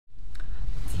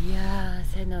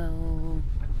байна уу?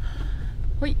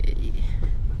 Хой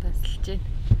тасалж байна.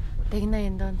 Дагна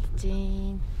энэ донд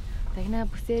чинь. Дагна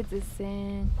бүсээ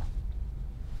зэлсэн.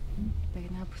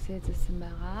 Дагна бүсээ зэлсэн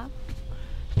байгаа.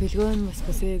 Бэлгөөн бас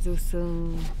бүсээ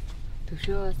зэлсэн.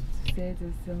 Түвшөө бүсээ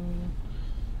зэлсэн.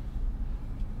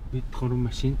 Бид гурван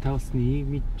машин тавсныг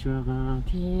мэдж байгаа.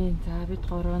 Тийм, за бид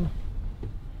гурав нь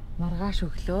маргааш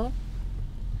өглөө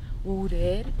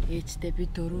үүрээр ээждээ бид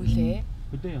дөрүүлээ.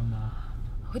 Хөдөө явнаа.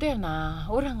 Хөдөө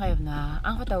явнаа. Өөр хангаа явнаа.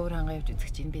 Анхудаа өөр хангаа явж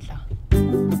үзэх чинь билээ.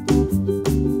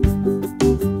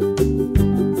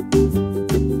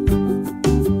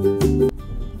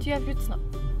 Чи явчихсан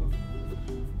уу?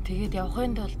 Тэгээд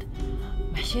явахын тулд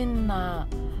машин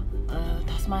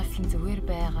тосмааслан зүгээр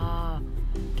байгаа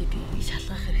гэдгийг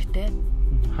шалгах хэрэгтэй.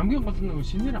 Хамгийн гол нь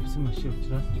шинээр авсан машин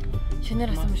учраас.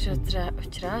 Шинээр авсан машин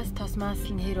учраас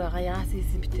тосмааслан хэр байгаа, яас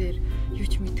ийсэн битэр юу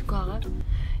ч мэдэхгүй байгаа.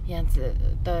 Янз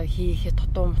одоо хийхэд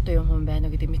дутуу мутуу юм хүн байна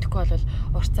уу гэдэг мэдэхгүй бол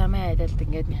урт замын айлалд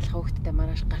ингээд ялах хөвгтдээ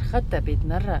маргааш гарахад бид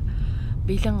нар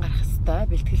бэлэн гарах хэвээр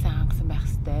бэлтгэлээ хангасан байх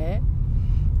хэвээр.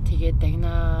 Тэгээд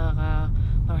дагнаага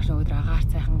маргааш өдөр агаар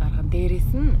цайхан гарган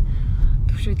дээрээс нь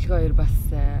төвшөөдлгөө хоёр бас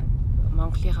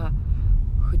Монголынхаа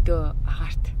хөдөө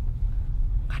агаарт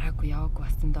гараагүй яваагүй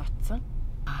басан дооцсон.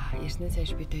 Ирснээс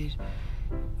хойш бид хоёр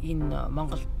энэ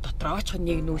Монгол дотроо очих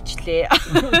нэг нүүчлээ.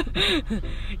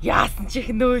 Яасан ч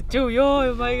их нөөжөө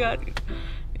ёо my god.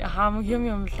 Хам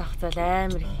юм л ахцал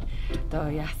амар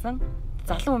одоо яасан.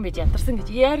 Залуу хүн байж ядарсан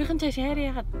гэж ярихан цааш хайр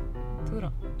яхад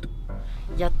зүгээр.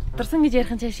 Ядарсан гэж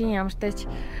ярихан цаашийн ямар ч тач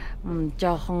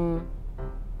жоохон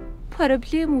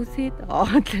проблем үсээд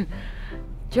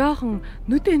жоохон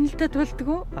нүдэ хяналтад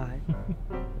болдгоо.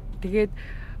 Тэгээд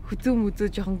хүзүү мүзүү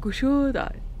жоохон гөшөөд.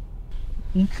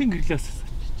 Инхлэн гэрлээс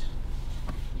асууж.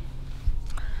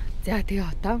 За тэгээ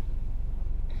одоо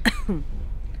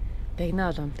дагна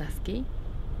олонтаски.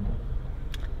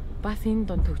 Бас энэ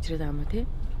донд төвчрээд байгаа юм уу тий?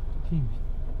 Тийм.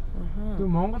 Тэг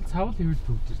Монгол цавал хэвэл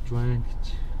төвчрж байна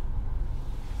гэж.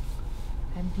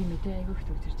 Харин тийм ээ айгүй их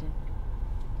төвчрж байна.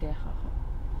 Тэг яхаа.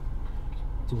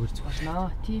 Зүгээр.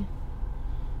 Наа тий.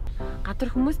 Гадар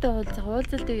хүмүүстэй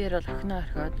уулзалт дээр бол охиноо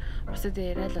орхиод бусад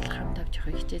яриад бол хамт авч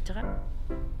явахыг хичээж байгаа.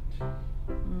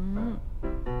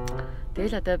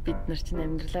 Тэгэл одоо бид нар чинь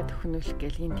амьдралаа төхнүүлэх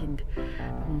гээл энэ тэнд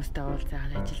хүмүүстэй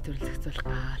уулзаад ажил төрөлцөх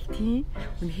гал тий.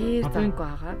 Үнэхээр завгүй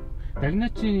байгаа. Дагна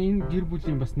чинь энэ гэр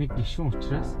бүлийн бас нэг гишүүн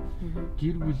учраас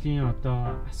гэр бүлийн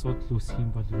одоо асуудал үүсэх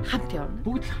юм бол хамт явна.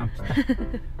 Бүгд л хамтдаа.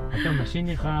 Одоо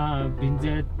машиныхаа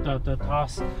бензин одоо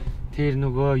тоос тэр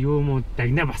нөгөө юм уу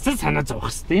дагна бас санаа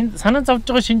зовох хэвээр. Энэ санаа зовж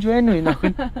байгаа шинж байна уу энэ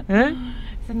охин?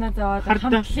 Санаа зовоод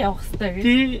хамт л явах хэвээр гэж.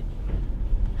 Тий.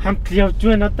 Хамт л явж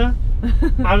байна одоо.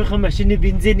 Аавынхаа машины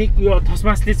бензинийг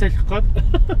тосмааслыг солих гээд.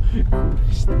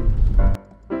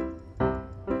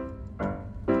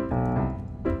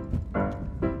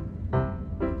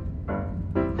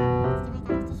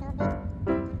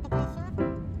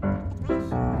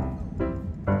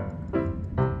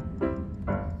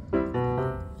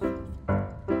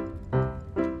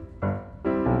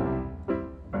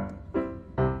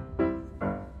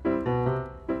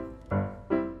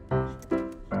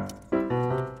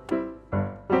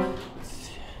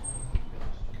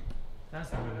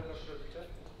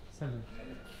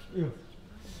 Юу.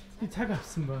 Би цаг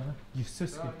авсан ба 9-с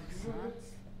гэдгсэн.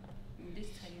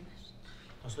 Эндээс цаг юм ааш.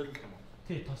 Тосол юм уу?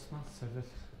 Тий, тосмаас солиол.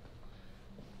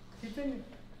 Хэзээ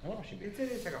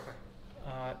хэзээ цаг авах.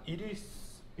 99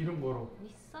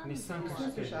 93. Nissan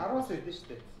гэж 10-аас өгдөн шүү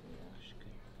дээ.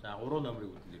 За 3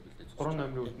 номерыг үтэн дээр бэлдээ. 3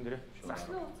 номерыг үтэн дээр.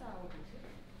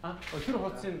 Тэр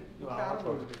хоцын юу аваад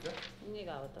өгдөө дээ.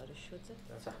 Энийг аваад орно шүү зэ.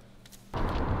 За.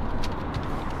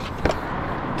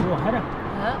 Юу хараа.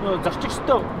 Юу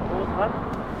зорчигчтой уулгаад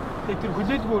тэр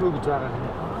хүлээлгүй өрөө гэж байгаа юм.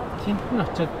 Тэнт нь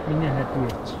очиод миний хайдуу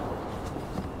яач.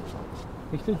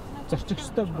 Тэгэхдээ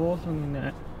зорчигчтой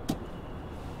буулгана.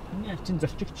 Миний ачин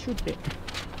зорчигч шүү дээ.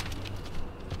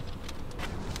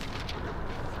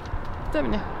 За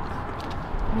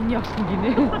миний охин гинэ.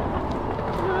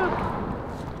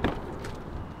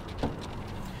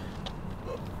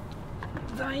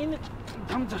 За энэ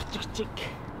там зорчигчиг.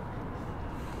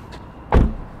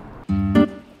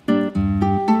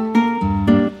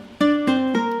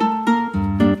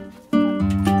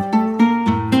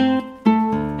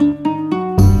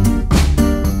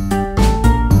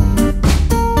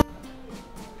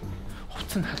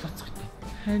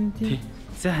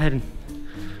 За харин.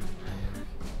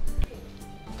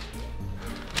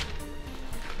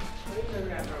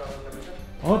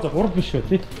 За 3 биш үү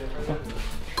тий.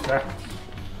 За.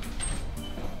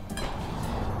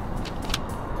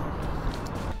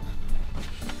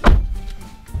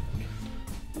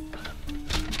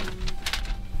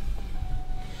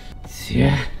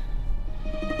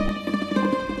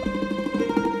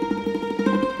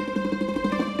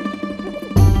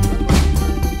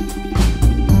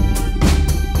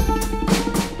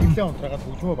 нэлээд унтраагаад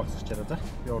хөгжмөө багсчихараа за.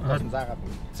 Би урдаас нь заагаад.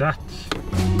 За.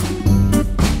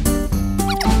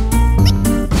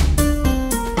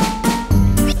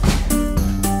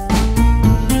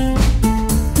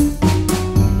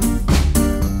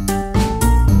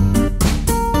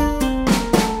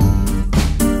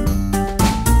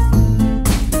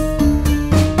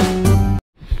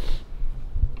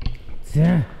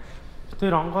 За.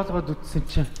 Тэр онгоолгоод үтсэн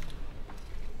чинь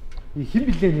хин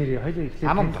билээ нэрээ хоёлаа ихлээ.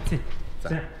 Ананд.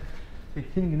 За.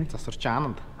 Хин гинэ? Засварч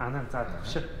Ананд. Ананд за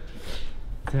төвшөө.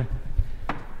 За.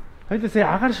 Хоёлаа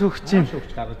сая агаар шөөгч чинь.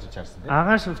 Шөөгч гаргаж ич харсан тийм.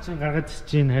 Агаар шөөгчийн гаргаж ич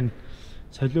чинь харин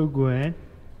солиогүй байна.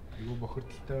 Айгу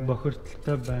бохирдолтой.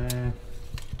 Бохирдолтой байна.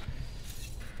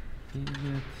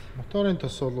 Тэгээд моторын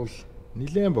тос бол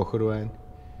нэлээд бохир байна.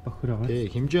 Бохир байгаа.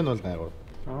 Тий, хэмжээ нь бол гайгүй.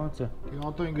 За. Тэгээ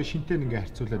одоо ингээ шинээр ингээ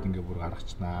харьцуулаад ингээ бүр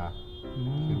гаргачнаа.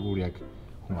 Тэр бүр яг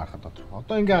хүн харахад тодорхой.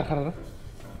 Одоо ингээ харахаар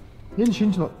энэ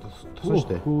шинж тос шүү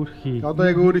дээ. Хөөрхий. Одоо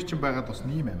яг өөрийн чинь байгаа тос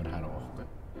нэм амир хараа байхгүй.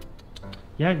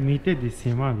 Яг мэдээд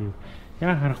исэн юм аа би.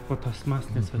 Яг харахгүй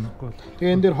тосмааснаас солихгүй бол.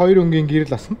 Тэгээ энэ дээр хоёр өнгийн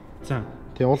гэрэл асна. За.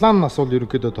 Тэгээ улаан нас бол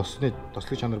ерөнхийдөө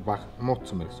тослог чанар баг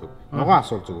муутсан мэр гэсэн үг. Нугаан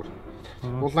асуул зүгээр.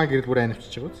 Улаан гэрэл бүр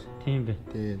айнавчж байгаа үз. Тийм бэ.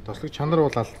 Тэгээ тослог чанар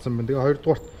бол алдсан байна. Тэгээ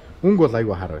хоёрдугаарт өнгө бол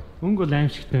айгүй хар байна. Өнгө бол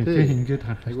аимшигтай тийм ингээд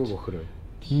харах. Айгүй бохир байна.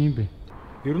 Тийм бэ.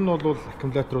 Ер нь бол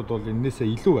аккумуляторууд бол энээсээ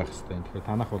илүү байх хэрэгтэй. Тэгэхээр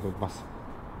танах бол бас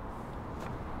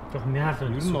жоох мяал ер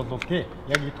нь бол тий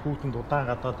яг эд хүүтэнд удаан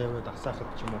гадаад тавиад асаахад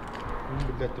ч юм уу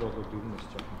аккумулятор бол ер нь бас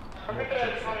жоох.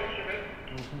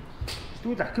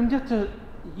 Тэгвэл аккумулятор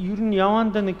ер нь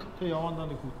явандаа нэг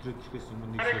хүүтрээд ирэхээс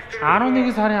өмнө нэг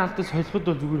 11 сарын алдаа солиход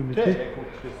бол зүгээр юм тий.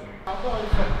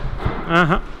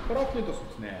 Ааха. Хорогны тос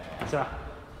үзнэ. За.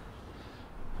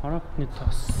 Хорогны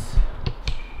тос.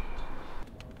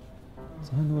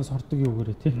 За нөгөө сордог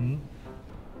юугаарэ тий.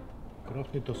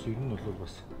 Хорогны тос ер нь бол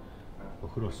бас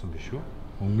өхөр болсон биш үү?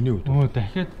 Өнгөний үед. Оо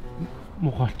дахиад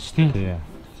муухай болчих тий. Тий.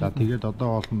 За тэгээд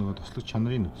одоо бол нөгөө тослог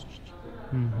чанарыг үзчих.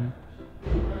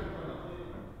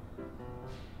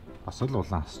 Бас л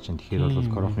улаан ас чинь тэгэхээр бол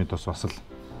хорогны тос бас л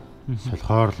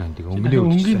солихоор л энэ өнгөний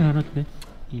үед. Өнгийг хараад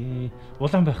тий.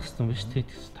 Улаан байх хэрэгтэй юм биш тий.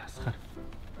 Тасгаар.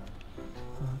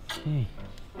 Окей.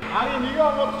 Ари нэг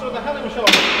юм бодож дахиад юм шүү.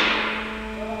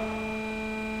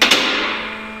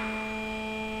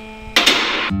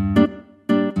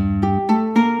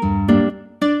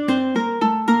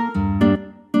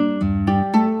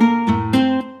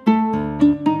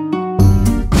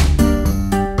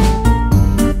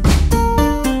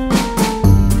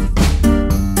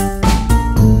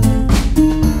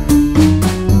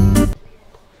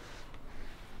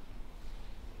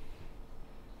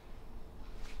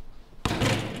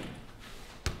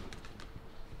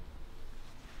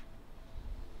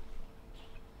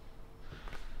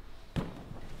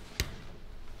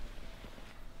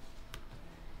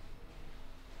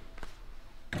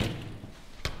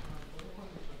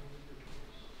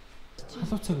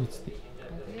 Халууцаг үзтээ.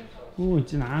 Өө энэ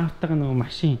чинь аавтайгаа нөгөө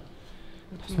машин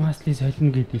тосмааслын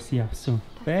солино гэдээсээ явсан.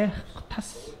 Байх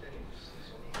тас.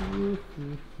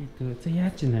 За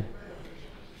яаж ийна?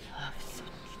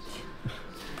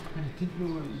 Тэд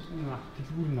нөгөө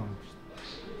дэлгүүр нэг юм шүү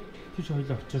дээ. Тийш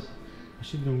хоёлоо очиод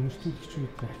машин руу өмнөстүүд гэж юу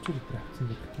гэдэг авчир өдр авсан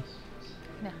гэдэг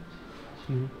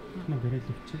тийм. Нэ бэрэл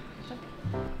өвчөө.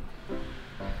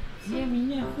 Зэ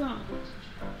миний ах.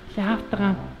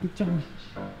 Лаавтайгаа гэж юм.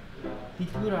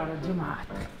 Дэлгүүр араад юм аа.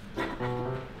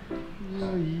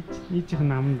 Йоо ийч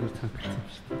намд бүр цангалсан юм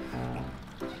шүү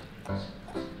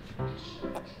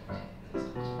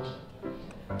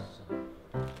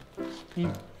дээ.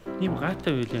 Ийм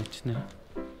гаатай байл явчихна.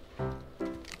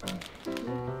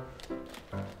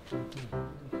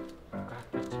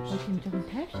 Гаатай ч биш. Энэ жоохон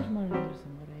тайвширмаар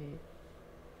юмсан мөрөө.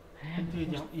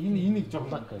 Тэгээд энийг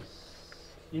жоглаад байл.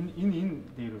 Энэ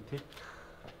дээр үү те.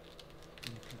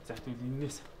 За тэгвэл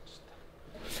энээс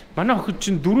манай охид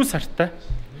чинь 4 сартай.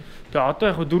 Тэгээ одоо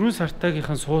яг 4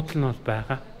 сартаагийнхан суудал нь бол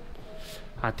байгаа.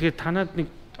 Тэгээд танад нэг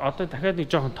одоо дахиад нэг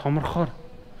жоохон томорхоор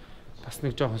бас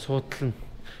нэг жоохон суудал нь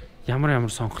ямар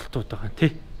сонголтууд байгаа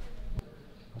тий.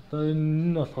 Одоо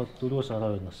энэ нь болохоор 4-өөс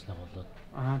 12 насны болоод.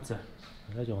 За.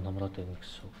 Ингээд яг намраад байна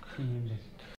гэсэн үг. Тийм л.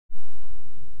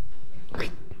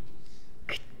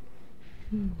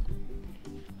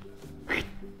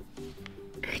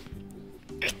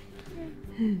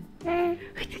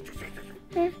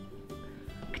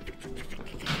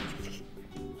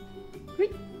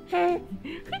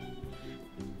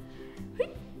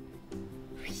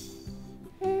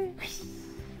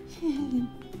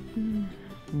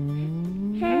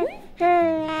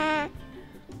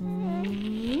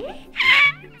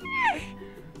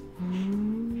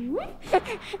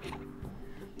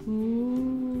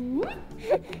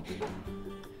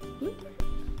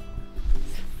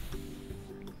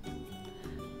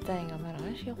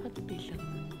 Маш явахад бэлэн.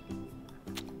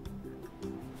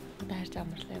 Даарч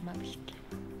амарлаа юм аа бэлтлээ.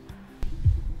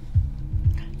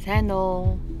 Сайн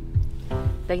уу?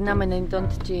 Дагнаа манай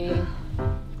донд чи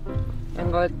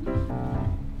ингээд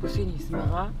бүсийн хийсэн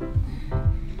байгаа.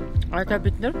 Одоо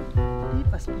бид нар би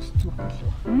бас болцсон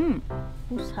болов.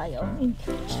 Бүс хаяа энэ.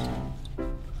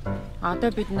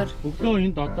 Одоо бид нар өглөө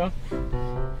энд одоо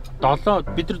 7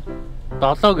 бид нар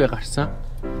 7-г гарсан.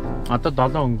 Одоо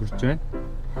 7 өнгөрч байна.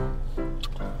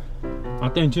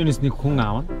 Одоо энэ чэнэс нэг хүн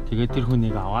аавна. Тэгээд тэр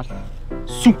хүнийг аваад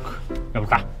сүнк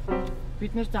явлаа.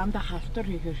 бид нар замдаа халтур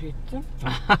хийхээр шийдсэн.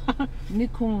 Нэг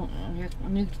хүн яг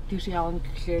нэг тийш явна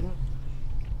гэхлээр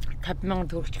 50,000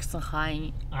 төгрөг гэсэн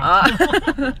хаан.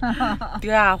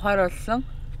 Тэгээ авахар болсон.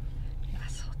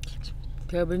 Асуудалч.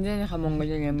 Тэгээ бензинийхаа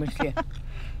Монголын ямарчлээ.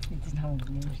 Эцэг таван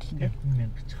нэмэрлээ.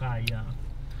 50,000 хаяа.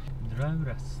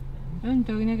 Драйверас. Энэ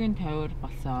дөгнөгийн тавир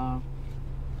болсон.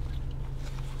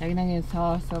 Дагнагийн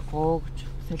соос, гогч,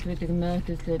 сэлгэдэг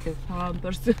нөтөлөдөг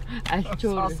памперс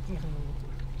альчуур.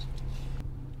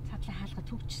 Цадлаа хаалга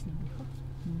төгчсөн юм хөө.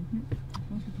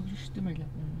 Төгсөжтэй мэлээ.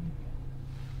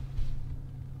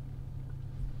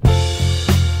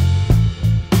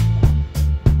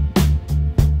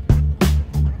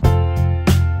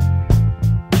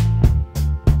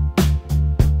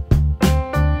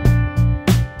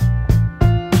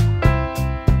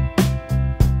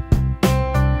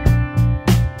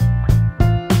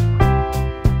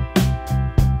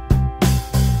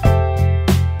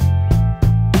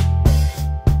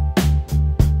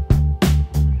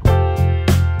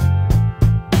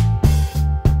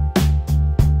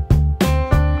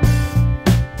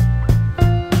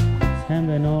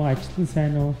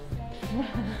 Сайн уу?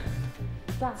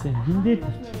 За. Хиндээ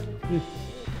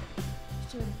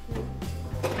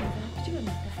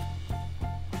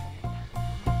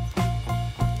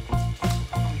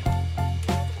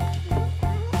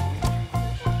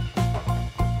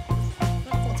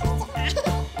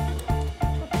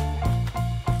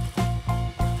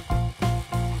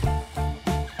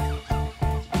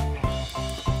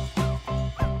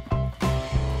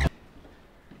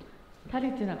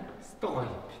Тарих тийм. гоё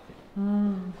юм биш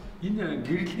үү? Энэ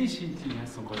гэрлийн шинжлэх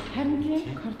яасан гоё. Харин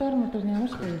тийм коридор модор ямар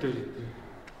ч гоё.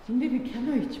 Эндээ би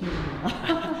кино хийчмээр байна.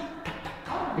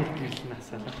 Гэрэл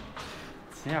насаа.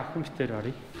 Зэ охин битэр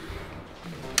орё.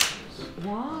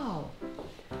 Вау.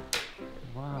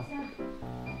 Вау.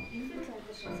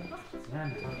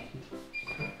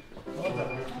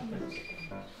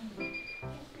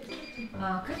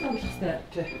 Как там сейчас?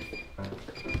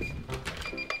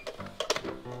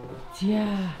 Тя.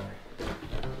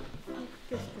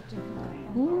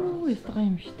 Оо, ястаа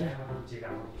юм шүү дээ.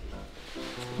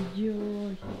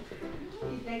 Ёо.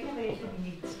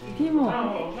 Тийм үү?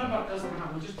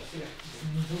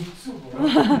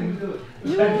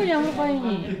 Ёо, ямар гоё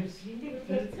юм.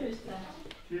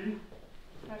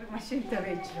 Машинтай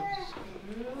байж л.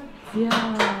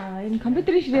 Яа, энэ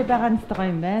компьютерийн ширээ байгаа нь гоё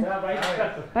юм байна. За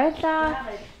баярлалаа. Баярлаа.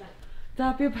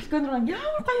 За би балкон руу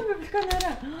ямар гоё юм бэ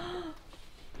балконаараа.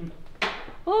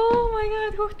 Oh my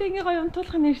god, хүүхдээ ингээ гоё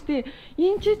унтуулах нь нэртэй.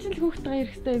 Энэ ч л хүүхдээ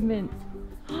ирэх хэрэгтэй юм байна.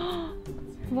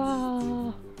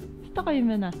 Вау. Тэ гоё юм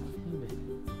байна.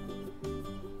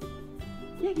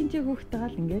 Яг энэ ч хүүхдээ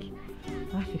гал ингээл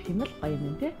гаш ирэх юм бол гоё юм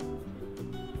байна те.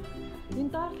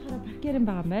 Энэ доор хараа паркерэн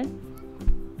байгаа юм байна.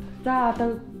 За одоо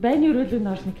байны өрөөлөнд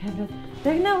орсны камер.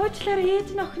 Дагнаа уучлаарай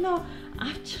ээж нь охиноо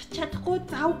авчих чадахгүй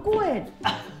завгүй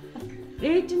байна.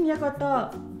 Ээж нь яг одоо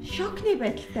шокны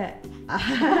байдалтай.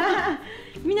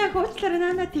 Миний ах уучлаарай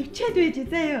наана твчээд байж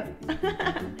заа юу.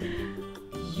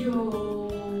 Ёо.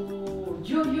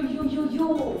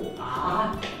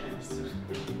 Аа.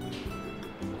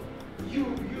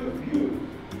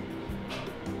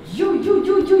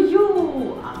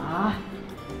 Ёо. Аа.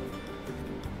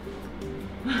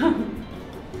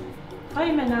 Хай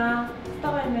мана,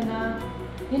 тагай мана.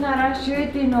 Энэ араа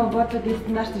шведийн нөө бодлоод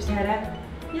стандарт биш хараа.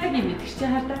 Яг юм идэх чи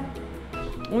хардаа.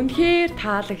 Үнэхээр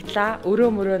таалагдлаа. Өрөө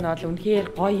мөрөө нь бол үнэхээр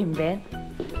гоё юм байна.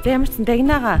 За ямар ч сан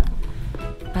дагнаага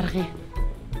гаргая.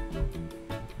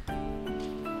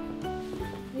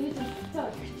 Нэг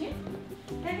зөвхөн өгч чи.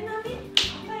 Дагнаа би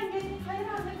одоо ингэж хоёр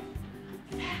хоног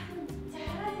сайхан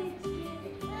цараад идчихээ.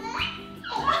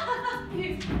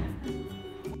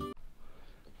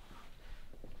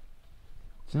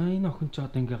 За энэ охин ч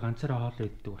одоо ингээ ганцаараа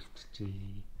хоолоо иддэг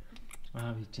болчихжээ.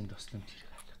 Аав ээжийн тусламж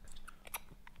хэрэг алга.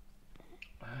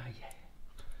 Яа.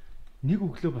 Нэг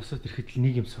өглөө босоод ирэхэд л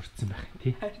нэг юм сурцсан байх юм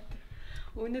тий.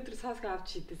 Өнөөдөр сооска авч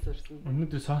шийдэж сурсан.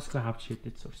 Өнөөдөр сооска авч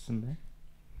шийдэж сурсан байна.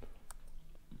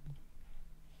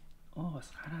 Оо бас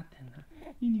хараад байна.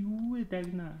 Энэ юу вэ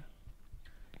дагнаа?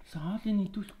 Хоолыг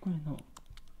идүүлэхгүй байна уу?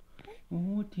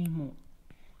 Оо тийм үү.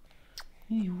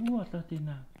 Юу болоод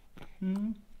байна?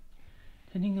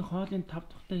 Таны хоолын 5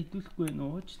 дахьтаа идэвхгүй байна.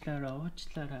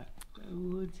 Уучлаарай.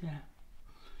 Өө за.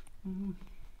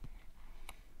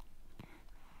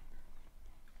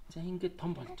 За ингээд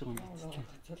том болж байгаа юм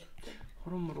байна.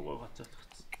 Хурам муруугаа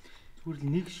гоцоолгоцсон. Зүгээр л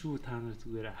нэг шүү та нар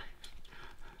зүгээр.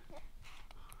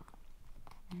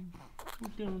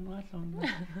 Үгүй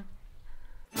унгаалаа.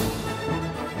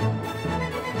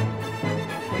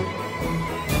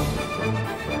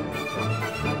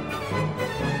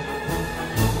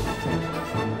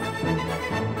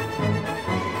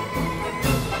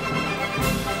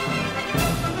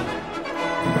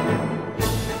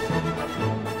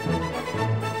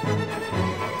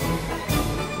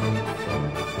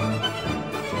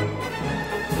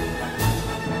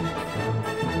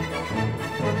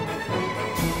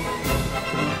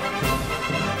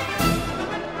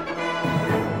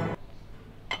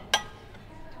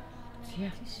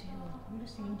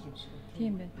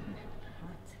 Тийм байна.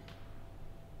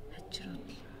 Хачрууд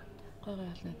гойгой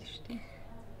олнод шүү дээ.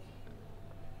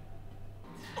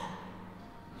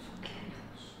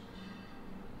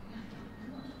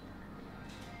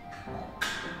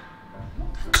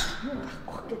 Юу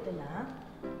гахгүй гэдэг наа.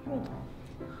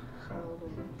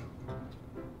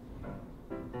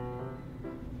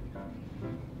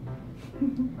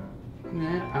 Нэ,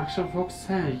 акшн фокус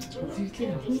сайн.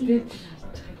 Зэрлэг хэлтэй.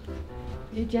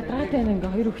 Эд ядраатай ингээ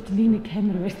хоёр хүүхэд нэг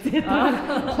камер барьсан.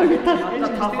 Хоёр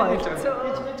талаа таваа явж байгаа.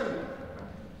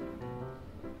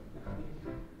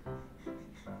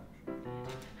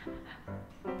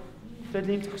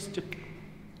 Тэлийн зогсож.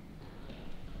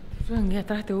 Ингээ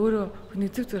ядраатай өөрөө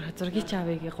хүний зүг зүг хазаргий ч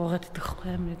авъя гээ гуугаад идэх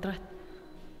байхгүй амар ядраат.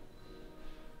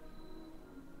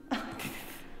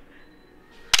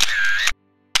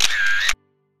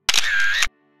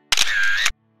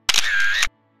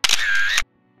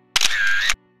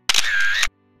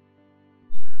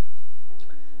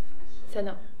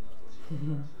 Сэна.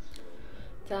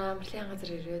 За амралтын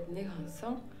газар ирээд нэг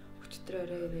хонсон өчтөр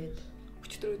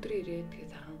өдөр ирээд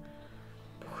тэгээд хаан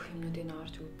бүх юмнуудыг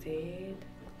орж үзээд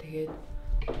тэгээд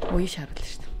үе шаардлагатай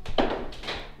шүү дээ.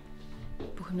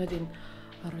 Бүх юмнуудыг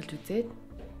оруулж үзээд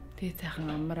тэгээд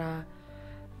сайхан амраа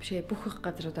бишээ бүх их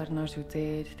газруудаар нь орж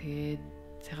үзээд тэгээд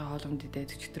сайхан хоолунд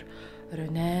идээд өчтөр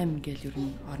орой 8 гээл ер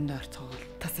нь орондоо орцгоол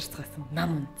тасарцгаасан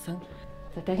нам унтсан.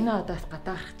 За дагнаа одоос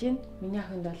гадаа гарах чинь миний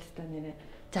охинд бол өстой нэрээ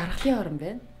жаргалын орон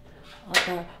байна.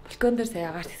 Одоо балкон дээр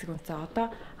сая агаарт хэсэг унцаа. Одоо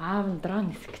аав нь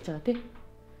дрон нисэх гэж байгаа тий.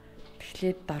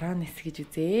 Тэгэхээр дрон нисэх гэж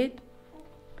үзээд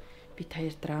би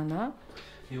таяр дроноо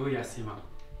Юу яасан юм аа?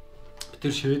 Би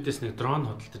тэр Шведээс нэг дрон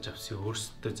худалдаж авсан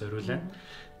өөрсдөө зориулаад.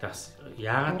 Тэгээс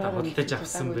яагаад худалдаж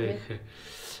авсан бэ гэхээр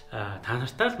та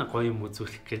нартаа л нэг гоё юм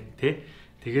үзүүлэх гээд тий.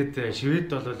 Тэгээд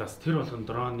Швед бол бас тэр болгон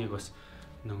дроныг бас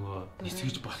нөгөө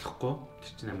нисгэж болохгүй.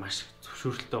 Тэр чинь маш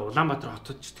зөвшөөрлөлтөй Улаанбаатар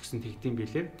хотод ч гэсэн тэгдэм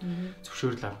билээ.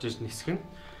 Зөвшөөрөл авч иж нисгэн.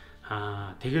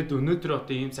 Тэгээд өнөөдөр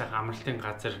одоо ийм сайхан амралтын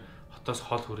газар хотоос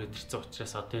хол хүрээд ирсэн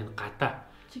учраас одоо энэ гадаа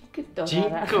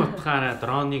жинхэнэ утгаараа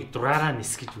дроныг дураараа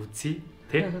нисгэж үзье.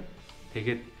 Тэ?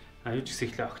 Тэгээд юу ч гэсэн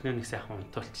ихлэ охиноо нэг сайхан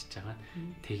унтуулчихж байгаа.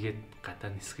 Тэгээд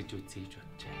гадаа нисгэж үзье гэж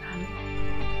бодож байна.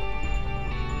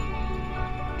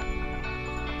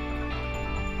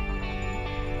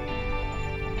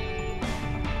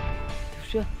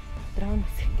 Түвшөө дрон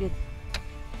нисэхэд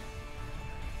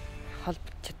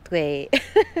холбочдгүй.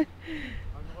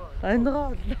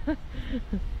 Онгоо.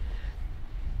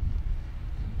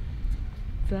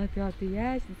 За тэгээд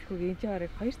яаж нисэх вэ? Энд чинь орой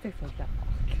 2 цаг суулаа.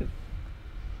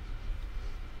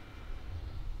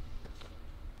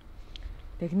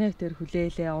 Техник төр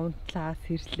хүлээлээ, унтлаа,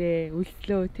 сэрлээ,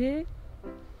 үлслөө тий.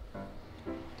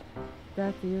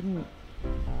 За ер нь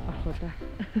авах удаа.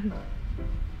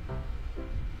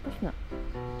 Басна.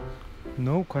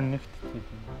 No connect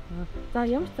гэдэг. За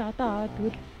ямар ч одоо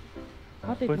тэгвэл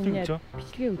хоолыг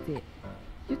бичлэгээ үзье.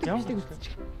 YouTube бичлэг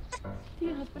үзчих.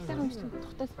 Тийм холбоотой юм шиг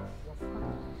тогтоос.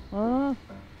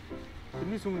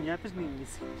 Тэрнээс өмнө ядаж нэг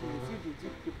нисгэж үзье.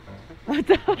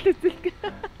 За үзүүлэх.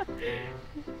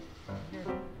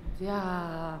 За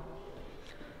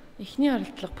эхний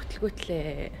оролдлого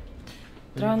бүтлгүүтлээ.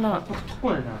 Дроно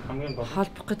холбохгүй байна. Хамгийн гол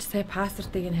холбох гэж сая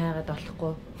пассвортыг нь хайгаад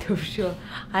олохгүй. Төвшөө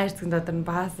хайр зэгэн дотор нь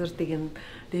пассвортыг нь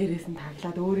дээрээс нь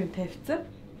таглаад өөр юм тавьчихсан.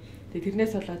 Тэгээ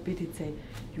тэрнээс болоод бид хэд сая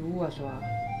юу болов?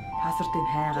 Пассвортыг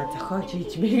хайгаа зохиож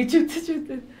хийж мэ гэж үзэж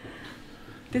үзээд.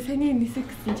 Тэгээ саний нисэх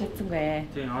гэсэн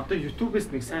чадсангүй. Тийм одоо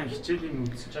YouTube-ээс нэг сайн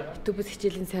хичээлийн үзэж байгаа. YouTube-ээс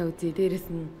хичээлийн сайн үзье. Дээрээс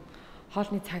нь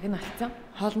хоолны цаг нь олцсон.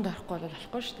 Хоолнд орохгүй бол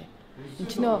болохгүй шүү дээ. Энд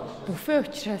ч нөө буфе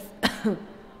учраас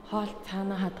хоол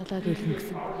цаанаа хадгалаад үлнэ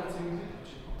гэсэн.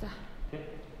 За.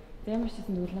 Ямар ч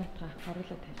гэсэн үл наатгаа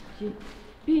харуулаад тавьчих.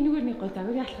 Би энэгээр нэг гой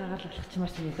загварын алхаагаар алхачмаар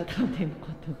санагдаад байгаа юм тийм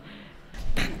гот.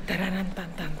 Тантаран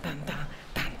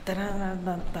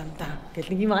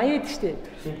гэл нэг юм аяад штэ.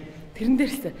 Тэрэн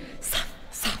дээрээс сав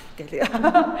гэл.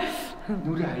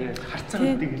 Нүрээ хаяад харцаа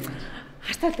өгдөг гэж.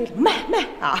 Харцаа тэгэл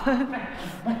маа.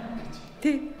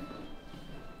 Тийм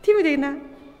үү дэгнэ.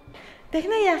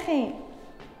 Дахина яах юм?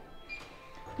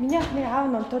 Миний ахны аав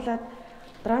нь унтуулаад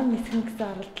дрон нисгэн гэсэн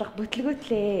оролдлого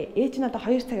бүтлгөөтлээ. Ээж нь одоо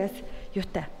 2 цагаас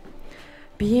юутай.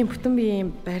 Биеийн бүтэн биеийн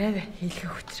бариа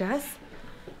хийлгэх учраас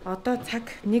одоо цаг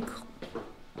 1:20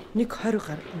 гар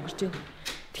өнгөрч байна.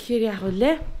 Тэгэхээр яах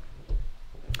вэ?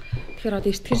 Тэгэхээр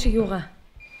одоо эртхэн шиг юугаа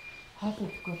хоол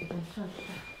идэхгүй бол уншаа.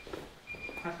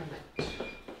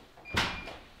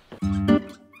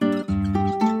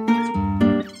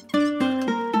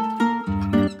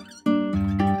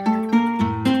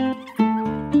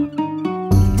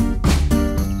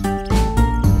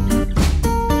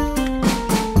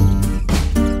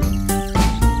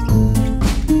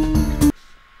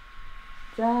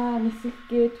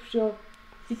 Нисэхгээ төвшөө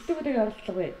хэддэг удаагийн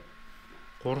оролдлого вэ?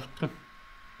 3 дахь.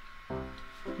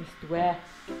 Нисдэгвэ.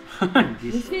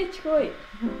 Нисээчгүй.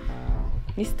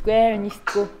 Нисдэггүй.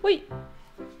 Уй.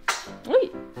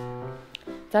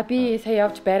 За би сая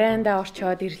явж барайндаа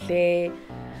орчоод ирлээ.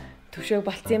 Төвшөөг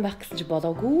болцсон байх гэсэн чи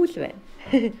болоогүй л байна.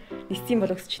 Ниссэн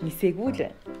боловч ч нисээгүй л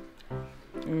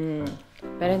байна.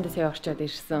 Барайндаа сая орчоод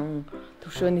ирсэн.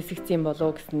 Төвшөө нисэгцэн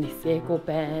болов гэсэн нисээгүй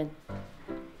байна.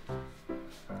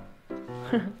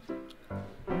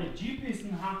 GPS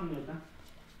нь хаах нь байна.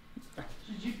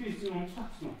 Чи GPS-ийг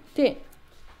онцлогдсон уу? Тий.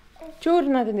 Чөөр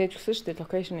надад нээж өгсөн шүү дээ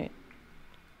локейшн.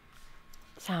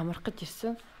 Сайн амрах гэж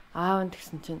ирсэн. Аав нь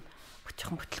тэгсэн чинь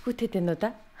бүчихэн бүтлгүүтэд байна уу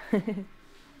да?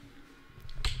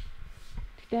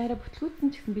 Тэгтээ хараа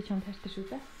бүтлгүүтэн ч гэсэн би чамд хайртай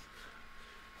шүү да.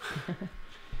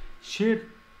 Share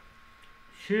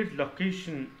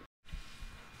location.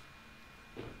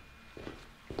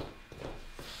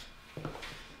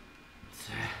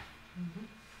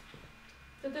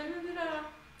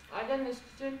 Адан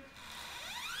нэсгэн.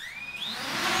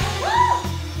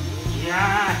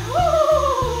 Яа.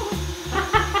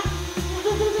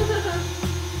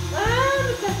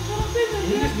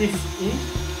 Инес ин.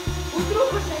 Өдрөө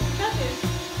хашаагдаад байна.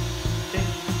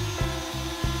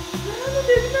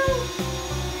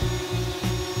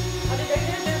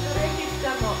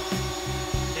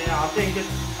 Одоо ингэж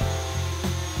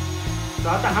за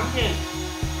одоо хамгийн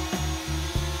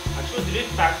ашгүй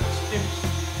дэрэт тагчсан.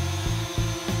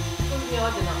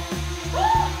 Яваад байна.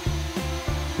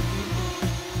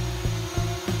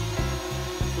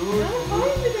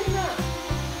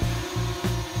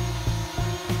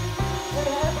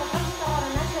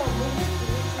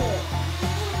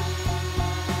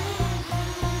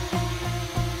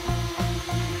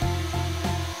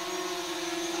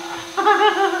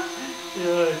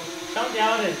 Саунд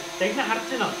яваад тэгнэ харж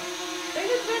байна уу?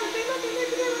 Тэгнэ.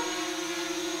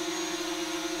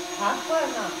 Хаагүй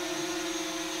наа.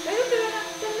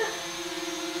 Тэгнэ.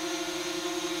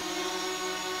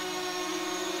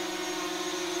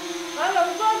 Алло,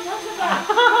 гоо чашаа.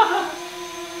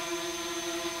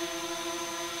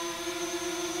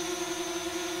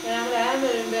 Ямаар юм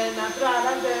бэ?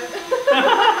 Натраа бэ.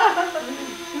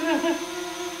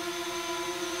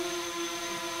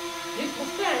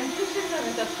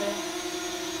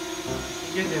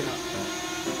 Ингэдэг нэ.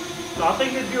 Одоо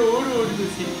ингэ би өөрөө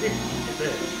сэтгэх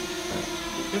гэдэг.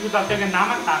 Тэгвэл одоо ингэ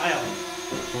намайг дагаа яа.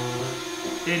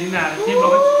 Тэр энэ аа тийм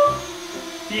баг.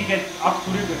 Тийгээд ав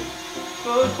түрэг.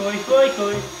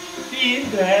 Хой. Би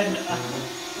энэ байна.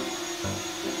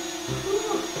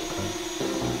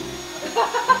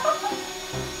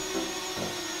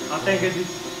 Одоо ингэ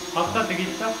хавтаа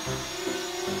тэгэж та.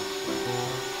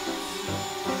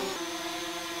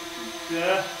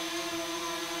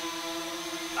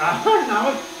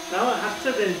 Намайг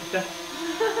харчаад байна л та.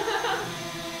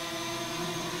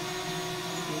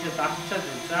 Ингээд харчаад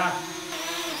байна. За.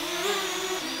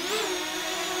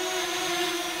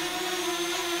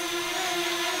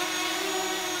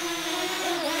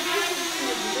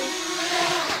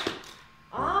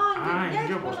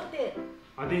 Ингээд болтой.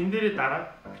 Одоо энэ дээрээ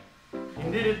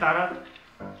дараад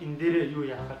энэ дээрээ юу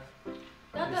яах вэ?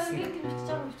 Надад нэг юм бичиж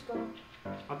байгаа юм бичгөө.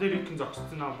 Одоо ирэх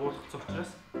зогссон аа буулгацсан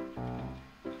учраас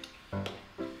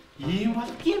ийм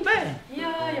болдгийм бай.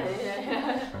 Яа.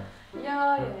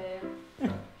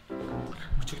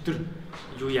 Өчигдөр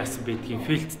юу яасан байдгийг,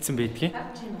 фейлдсэн байдгийг.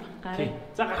 Тий.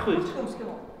 За гарах уу?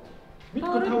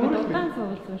 Мэдгүй та удаан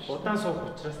суулсан шүү. Удаан суух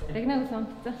учраас тий. Регнаг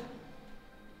сонцсон.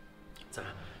 За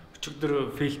өчигдөр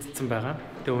фейлдсэн байгаа.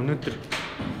 Тэгээ өнөөдөр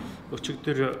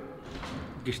өчигдөр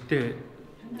гэртээ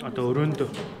одоо өрөөндөө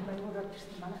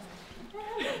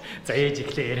За ээж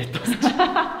ихлэ яриад тасч.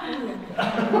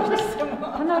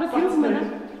 Танаар хэрэг юм байна.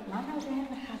 Манай үл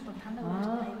амар хаалт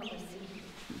танаа аяг байсан.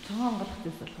 Цогоо онголох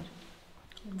дэс болохоор.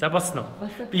 За босно.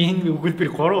 Би энэ өгүүлбэр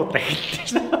 3 удаа хэлсэн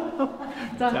шүү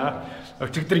дээ. За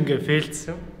өчигдөр ингээ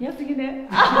фейлдсэн. Яг гинэ.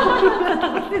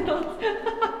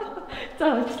 За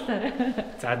уучлаарай.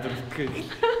 За дөрөвдгөө.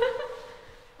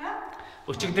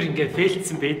 Өчигдөр ингээ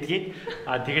фейлдсэн байдгийг.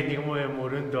 Тэгээд нэг юм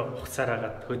өрөөндөө хугацаар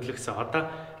агаад хөдлөгсөн. Одоо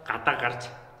гадаа гарч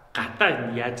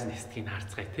гадаа яаж нэстгийг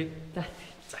харцгаая тий. За.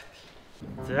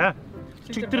 За.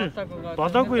 Өчигдөр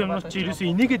болоогүй юмнууд чи ерөөсөө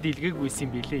энийгээ дэлгээгүйсэн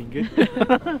юм билээ ингээд.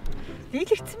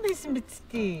 Дэлгэцсэн байсан биз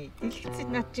дээ. Дэлгэцэд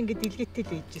над чи ингээд дэлгээтэй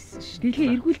л ээжсэн шүү.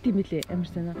 Дэлгээ эргүүлт юм билээ амар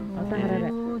санаа. Одоо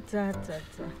хараарай. За.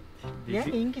 Яг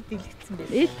ингээд дэлгэцсэн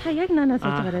байсан. Ээж та яг наанаас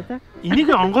сууж гараа за.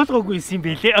 Энийгээ онгойлгоогүйсэн юм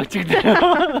билээ өчигдөр.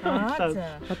 За.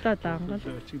 Одоо онгол.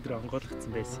 Өчигдөр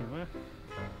онгойлгоцсон байсан юм аа.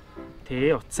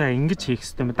 Тэ уцаа ингэж хийх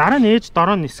хэрэгтэй юм. Дараа нь ээж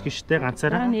дороо нисгэн штэ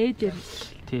ганцаараа. Дараа нь ээжээр.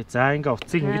 Тий, за ингээ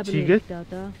уцыг ингэж хийгээд.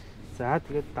 Одоо. За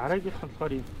тэгээд дараагийнх нь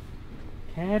болохоор юм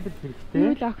кабель хэрэгтэй.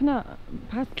 Юу л охно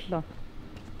пазлоо.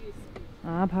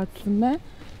 Пазлсан бай.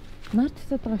 Нарт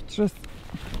тасаад байгаа учраас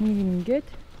нэг ингээд.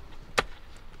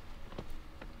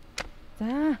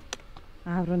 За.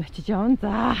 Руу очиж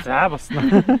явна. За босно.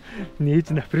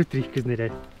 Нээж нь оператор хийх гэж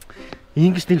нэрээ.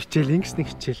 Ингэж нэг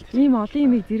хичээл. Ийм олон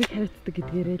юмыг зэрэг хариуцдаг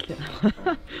гэдгээрээ л.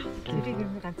 Тэрийг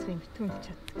юм ганцхан битүүн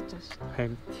чаддаг гэж байгаа шүү.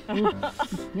 Харин.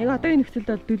 Яг одоогийн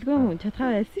нөхцөлд бол дүлгөөн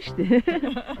чадхаа байсан шүү дээ.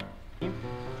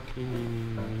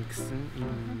 Ингэсэн.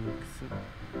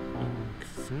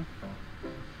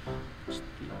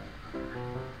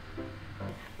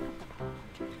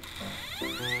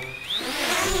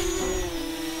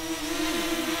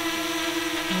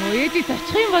 Ээжийг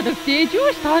зарчих юм бол ээж юу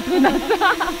ч таадгүй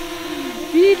надаа.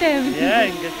 Би л юм. Яа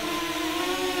ингэж.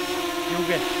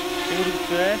 Юугээ.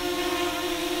 Өөрөөр.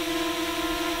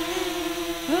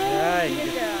 Яа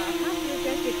ингэж.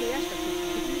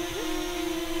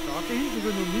 Одоо энэ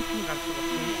зүгээр нөө нийтний гардаг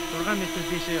байна. 6 метр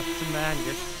дээшээ явсан байна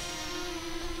гэж.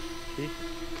 Тий.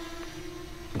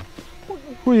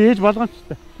 Хүү ээж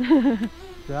болгоомжтой.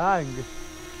 За ингэж.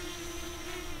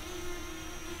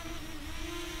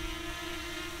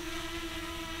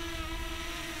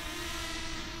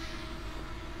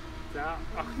 За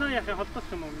охноо яхаа холбох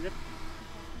юм уу нэ?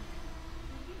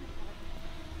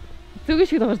 Зүг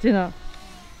шиг дуурж байна.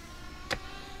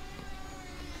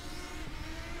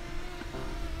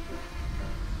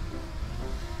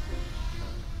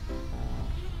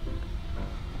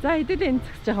 За хэдэл энэ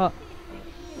цагч яах вэ?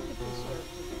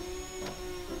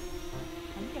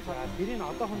 Тэрийг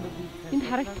одоохондоо Энд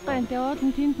харагдахгүй энэ яваад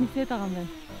нь тэнд нисээд байгаа юм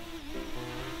байна.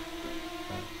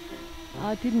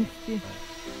 Тэр нисчээ.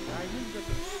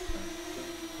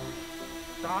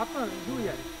 За одоо юу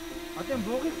яа? Одоо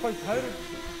буугыг гой тойрол.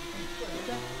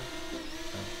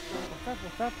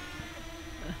 Бусаад.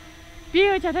 Би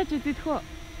юу чалаач үзэх үү?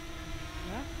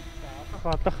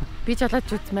 Одоо Би чалаач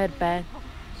үзмээр байна.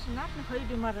 Наад нь хоёр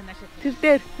юмар наашаа. Тэр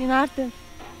дээр энэ ард байна.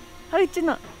 Харж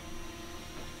байна.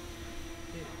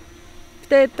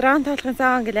 Тэ дрон тоолохын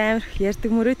цаа ингээл амар их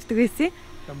ярьдаг мөрөөддөг байсан.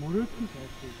 за мөрөөдөн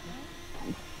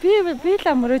тайлбар. Би л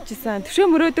мөрөөжсэн. Түвшөө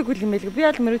мөрөөдөг үл юм байлгүй. Би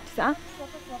бол мөрөөдсөн.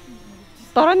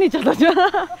 Дорооны жолооч.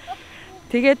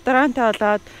 Тэгээд дроонтой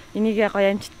болоод энийг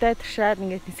гоё амжтай туршаад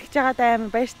ингээд нисгэж байгаадаа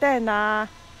амар баяртай байна.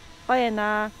 Гоё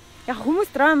байна. Яг хүмүүс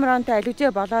дроонтой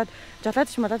алижээ болоод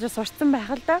жолоодч молоож сурцсан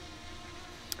байх л да.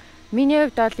 Миний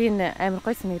хувьд бол энэ амар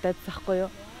гоё санагдаад байхгүй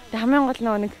юу. Тэг хамгийн гол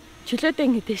нэг чөлөөдөө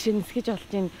ингэ тийш нисгэж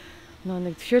болж ин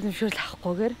нэг зөвшөөрөл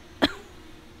авахгүйгээр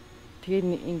тэгээд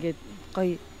ингээд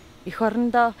гоё эх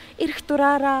орондоо эрх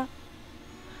дураараа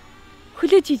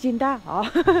хүлээж хийж ин да.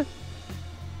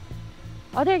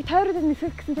 Одоо яг тойроод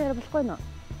нисгэх гэсэн тайраа болохгүй нөө.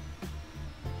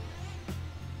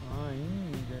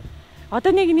 Энэ.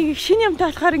 Одоо нэг шинэ юмтай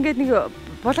болохоор ингээд нэг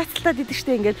булаацалтаад идэг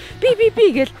штэ ингээд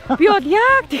би гээл би бол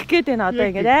яг тэгэх гээд байна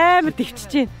одоо ингээд амар төвчж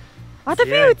байна. Одоо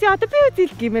би үзье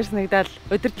л гэмээр санагдаад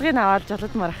өдөртлöгийг аваад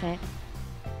жолоодмаар ах юм.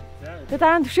 Тэгээд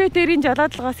дараа нь төвшөө дээрийн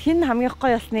жолоодлогоос хэн хамгийн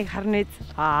гоё болсныг харна үз.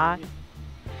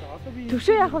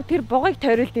 Төвшөө яг тэр бугыг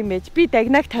тойруулд юм байж би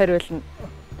дагнаг тойруулна.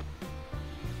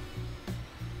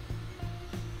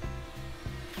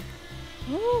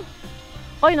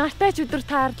 Ой нартай ч өдөр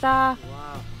таарлаа.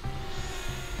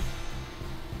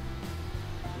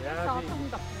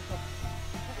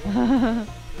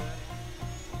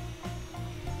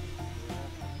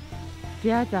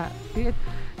 Яа тэгээд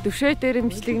төвшөө дээр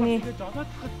имжлэгний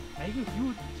жолоодоход айгүй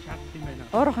юу шаарддаг юм байна.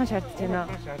 Уурхан шаардж байна.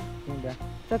 Шаарддаг юм да.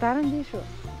 За дараа нь шүү.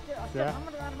 За.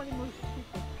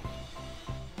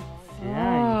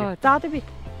 За одоо би.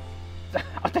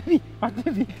 Одоо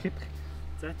би гэхэд.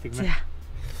 За тэгмээ.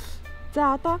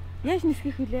 За одоо яаж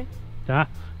нисгэх вүлээ? За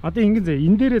одоо ингэ зэ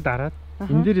энэ дээрээ дараад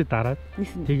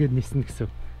тэгээд ниснэ гэсэн.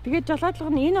 Тэгээд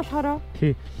жолоодлого нь энэ болохоор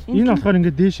тий. Энэ болохоор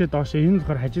ингээд дээшээ доошоо, энэ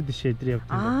болохоор хажуу дээшээ дээр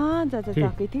явдаг. За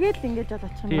окей. Тэгээд л ингээд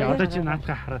жолоочих юм байна. Тий, одоо чи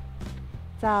наадхаа хараад.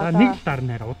 За нэг л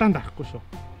дарна хараа, удаан дарахгүй шүү.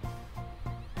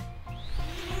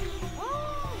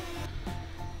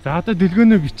 За одоо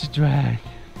дэлгөөнөө бичиж байна.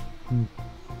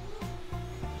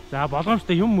 За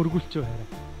болгоомжтой юм мөргүүлчих хараа.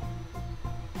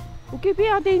 Окей, би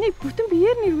одоо энийг бүтэн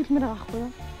биеэр нэрвүүлмээр байгаа байхгүй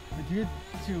юу? Тэгээд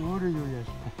чи өөрөө юу яаш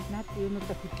та? Наад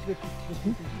юмудаа хөтлөөд.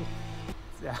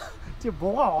 За чи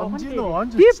буга онж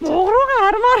гинөө. Би бугруугаа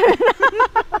хармаар байна.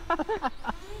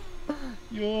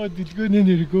 Йоо, дэлгөөний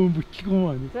нэргөө бүтлгөө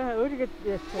маань. За өөрийгөө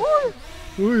яачих.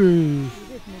 Ой.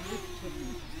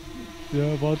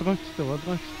 Яа, болгоомжтой.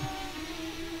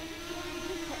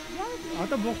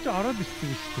 Одоо бугч ороод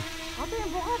ирсэн шүү дээ. Одоо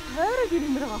энэ бугаа тойроод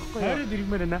ирмээр байгаа байхгүй юу? Тойроод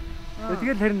ирмээр байна.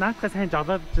 Тэгэл харин наадхаа сайн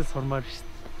жолоод сурмаар шүү дээ.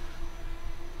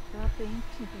 За одоо энэ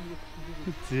чинь ингэж.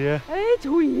 Зээ. Ээж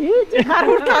хүү гар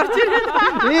хүрт орж ирээ.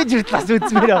 Ээж хүртэл бас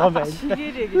үзмээр байгаа юм байна.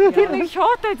 Тэр нэг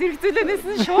шоутай зэрэгцүүлэнээс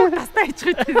нь шоу тастаа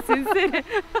ичих гэсэн сенсээр.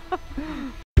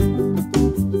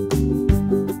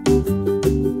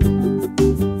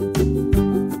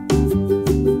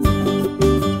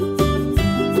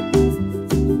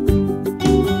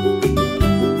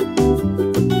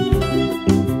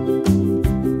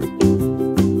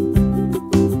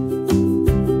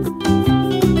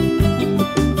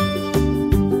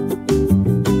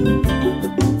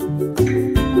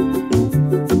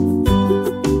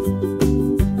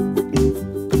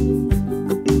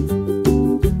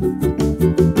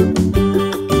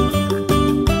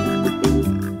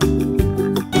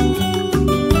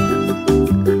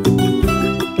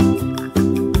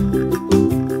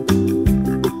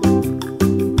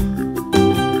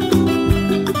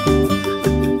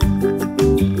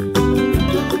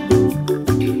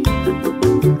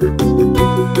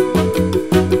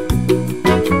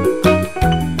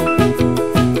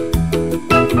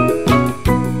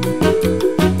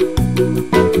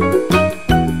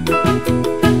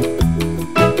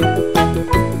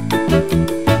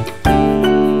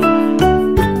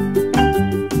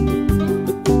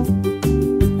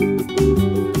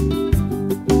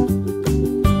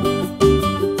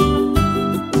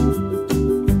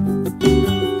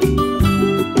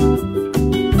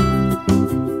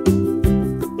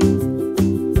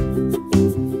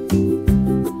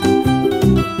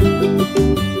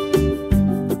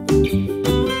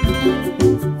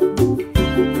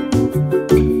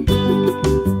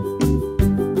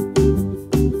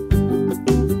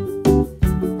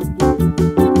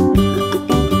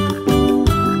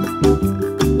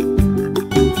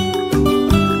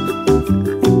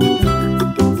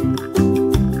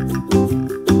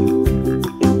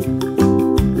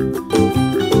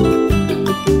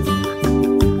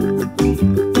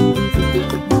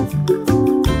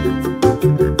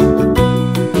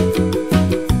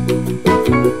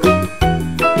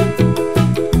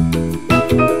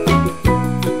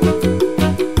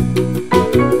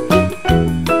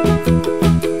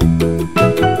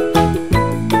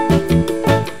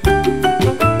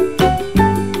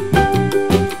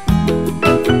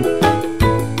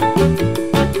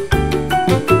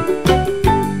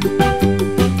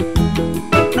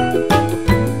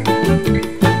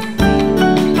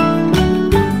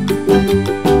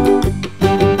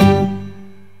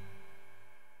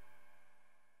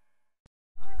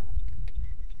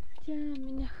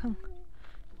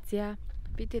 За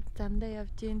бид замдаа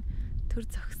явж ийн төр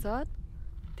зогсоод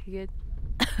тэгээд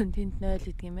тэнд 0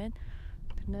 гэдэг юм байна.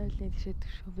 Тэр 0-ийн тишээ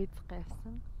Түвшөө виз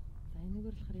гайвсан. За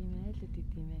энэгээр болохоор юм айлууд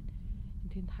гэдэг юм байна.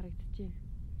 Тэнд харагдчихээн.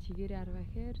 Чигээрээ 10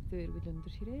 ихээр зөө эргэл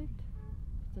өндөр ширээд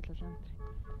буцал улаантар.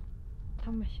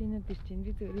 Том машинууд ирж байна.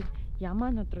 Би зөв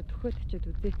ямаанууд руу төхөөд очиод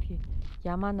үзээтгэе.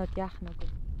 Ямаанууд яах нүгөө.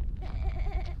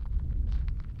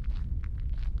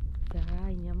 За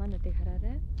энэ ямаануудыг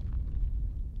хараарай.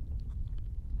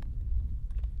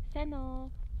 Сайн уу?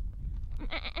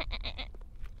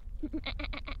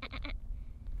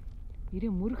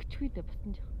 Ирээ мөрөгчгүй дээ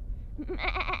бутан жоо.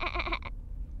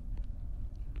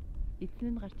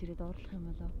 Эзэн нь гарч ирээд орлох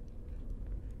юм болоо.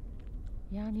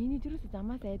 Яа нэний зүрээс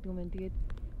замаас айдаг юм байна. Тэгээд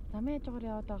замын хажуугаар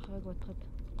яваад байгааг бодоход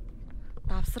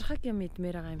давсархаг юм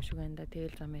идмээр байгаа юм шиг байна да.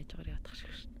 Тэгэл замын хажуугаар явах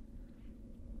шиг шин.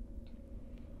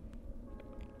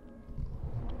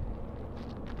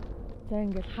 За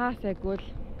ингээл хаасайгвал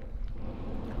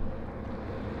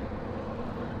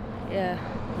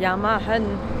ямаа хон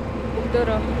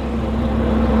бүгдөө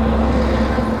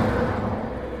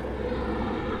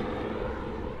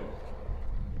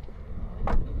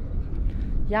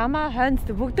ямаа хонц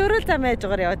бүгдөө л замын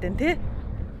хажуугаар яваад байна тий.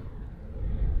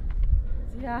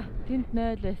 Яа, тэнд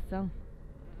 0 байсан.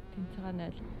 Тэнд цагаан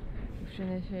 0.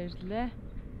 Түвшөөнөөс ирлээ.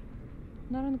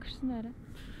 Норон гэрсэн арай.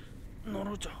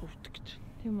 Нуруу жоох өвдөг гэж.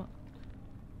 Тийм үү.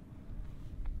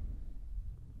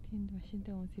 Тэнд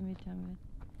машинтай хүн симэж байгаа юм байна.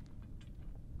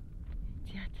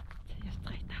 Яа.